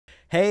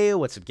Hey,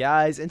 what's up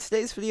guys? In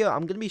today's video,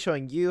 I'm going to be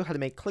showing you how to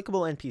make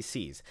clickable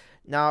NPCs.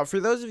 Now, for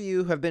those of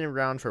you who have been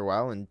around for a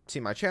while and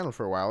seen my channel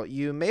for a while,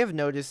 you may have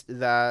noticed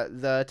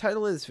that the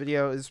title of this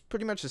video is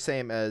pretty much the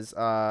same as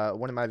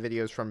one of my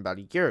videos from about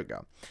a year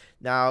ago.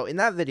 Now, in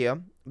that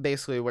video,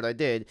 basically what I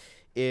did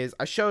is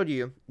I showed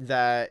you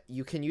that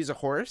you can use a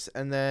horse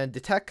and then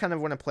detect kind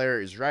of when a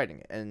player is riding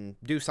it and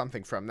do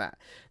something from that.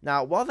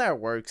 Now, while that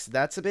works,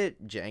 that's a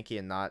bit janky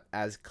and not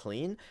as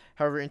clean.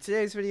 However, in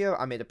today's video,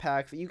 I made a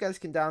pack that you guys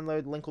can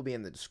download. Link will be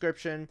in the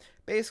description.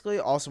 Basically,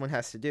 all someone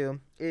has to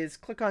do is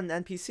click on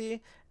an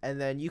NPC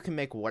and then you can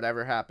make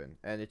whatever happen.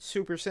 And it's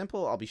super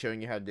simple. I'll be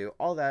showing you how to do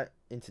all that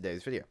in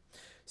today's video.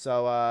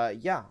 So,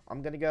 yeah,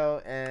 I'm going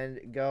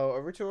to go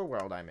over to a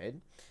world I made.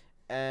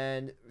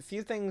 And a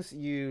few things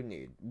you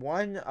need.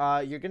 One,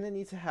 you're going to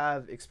need to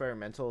have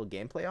experimental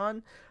gameplay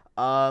on.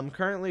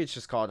 Currently, it's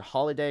just called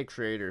Holiday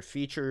Creator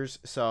Features,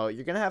 so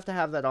you're going to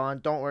have that on.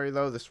 Don't worry,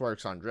 though, this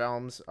works on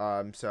Realms,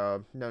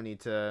 so no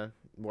need to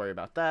worry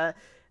about that.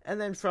 And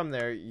then from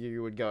there,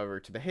 you would go over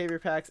to Behavior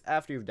Packs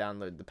after you've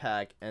downloaded the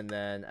pack, and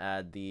then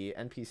add the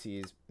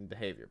NPCs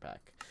Behavior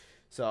Pack.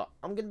 So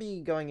I'm going to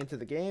be going into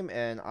the game,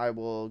 and I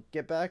will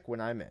get back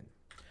when I'm in.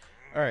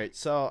 Alright,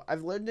 so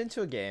I've loaded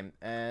into a game,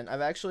 and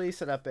I've actually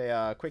set up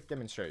a quick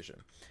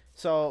demonstration.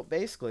 So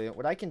basically,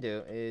 what I can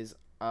do is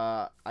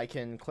I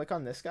can click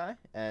on this guy,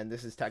 and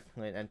this is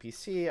technically an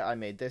NPC. I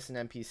made this an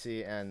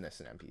NPC and this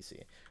an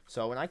NPC.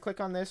 So when I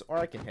click on this, or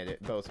I can hit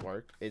it, both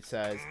work. It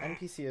says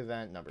NPC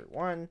event number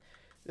 1.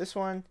 This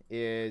one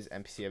is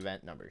NPC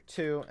event number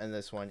 2, and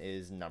this one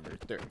is number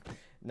 3.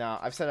 Now,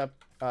 I've set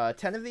up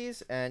 10 of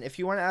these, and if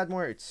you want to add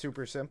more, it's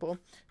super simple.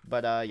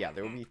 But, yeah,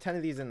 there will be 10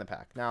 of these in the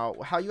pack. Now,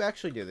 how you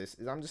actually do this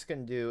is I'm just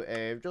going to do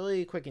a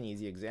really quick and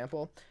easy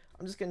example.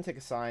 I'm just going to take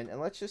a sign, and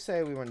let's just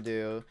say we want to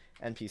do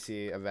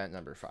NPC event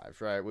number 5,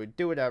 right? We'd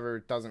do whatever,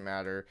 doesn't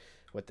matter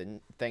what the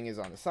thing is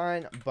on the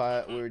sign,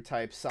 but we would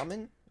type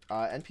summon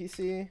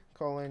NPC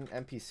colon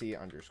NPC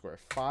underscore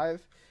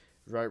 5.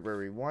 Right where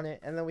we want it,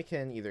 and then we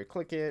can either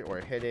click it or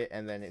hit it,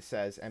 and then it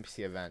says NPC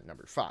event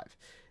number 5.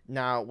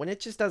 Now, when it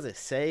just does a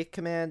say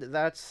command,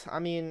 I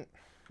mean,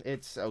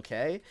 it's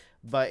okay,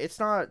 but it's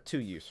not too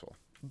useful.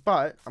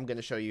 But I'm going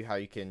to show you how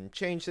you can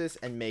change this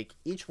and make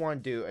each one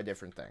do a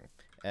different thing,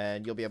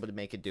 and you'll be able to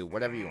make it do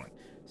whatever you want.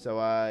 So,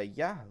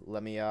 yeah,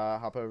 let me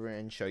hop over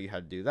and show you how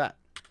to do that.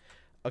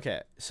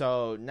 Okay,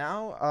 so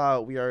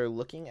now we are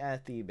looking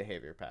at the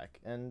behavior pack,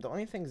 and the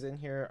only things in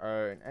here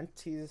are an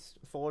entities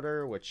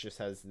folder, which just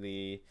has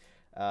the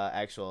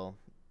actual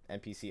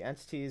NPC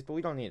entities, but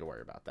we don't need to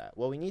worry about that.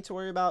 What we need to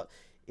worry about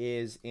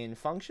is in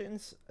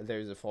functions,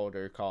 there's a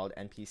folder called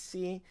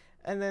NPC,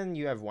 and then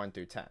you have 1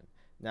 through 10.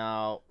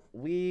 Now,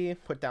 we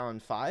put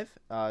down 5,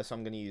 so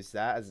I'm going to use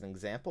that as an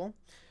example.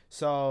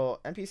 So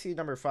NPC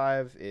number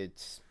 5,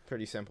 it's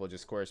pretty simple,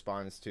 just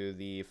corresponds to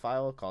the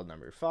file called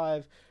number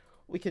 5.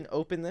 We can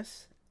open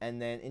this, and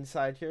then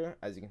inside here,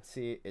 as you can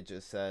see, it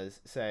just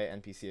says, say,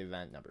 NPC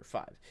event number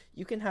 5.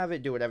 You can have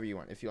it do whatever you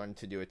want. If you want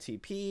to do a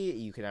TP,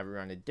 you can have it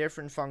run a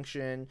different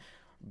function,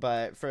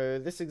 but for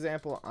this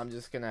example, I'm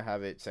just going to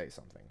have it say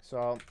something.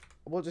 So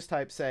we'll just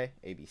type, say,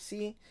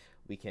 ABC.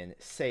 We can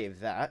save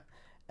that,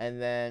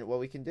 and then what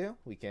we can do,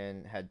 we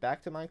can head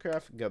back to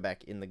Minecraft, go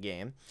back in the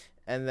game,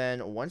 and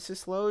then once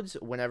this loads,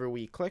 whenever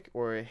we click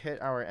or hit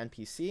our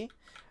NPC,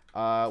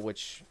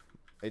 which...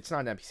 it's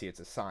not an NPC, it's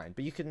a sign,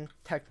 but you can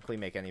technically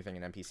make anything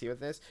an NPC with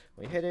this.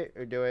 When we hit it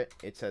or do it,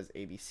 it says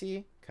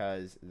ABC,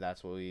 because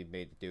that's what we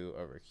made it do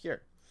over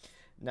here.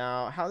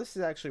 Now, how this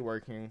is actually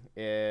working,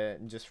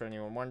 just for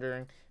anyone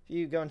wondering, if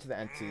you go into the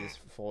entities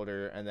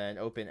folder and then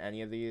open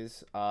any of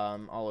these,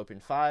 I'll open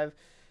 5.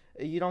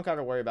 You don't got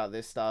to worry about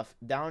this stuff.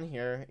 Down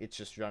here, it's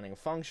just running a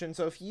function.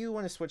 So if you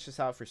want to switch this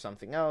out for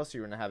something else, or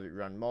you want to have it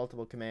run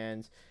multiple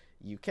commands,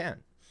 you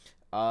can.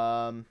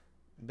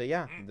 But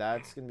yeah,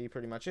 that's going to be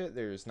pretty much it.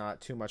 There's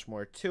not too much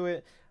more to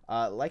it.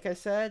 Like I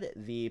said,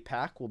 the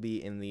pack will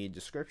be in the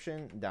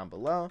description down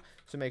below,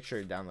 so make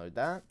sure to download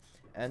that.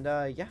 And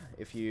yeah,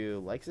 if you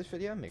like this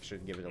video, make sure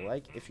to give it a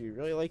like. If you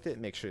really liked it,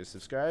 make sure to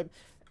subscribe.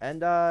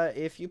 And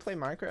if you play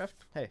Minecraft,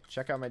 hey,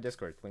 check out my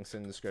Discord. Links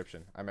in the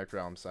description. I make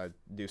realms, I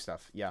do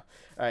stuff. Yeah.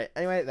 Alright,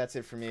 anyway, that's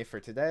it for me for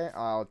today.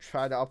 I'll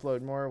try to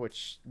upload more,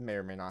 which may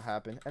or may not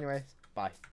happen. Anyway, bye.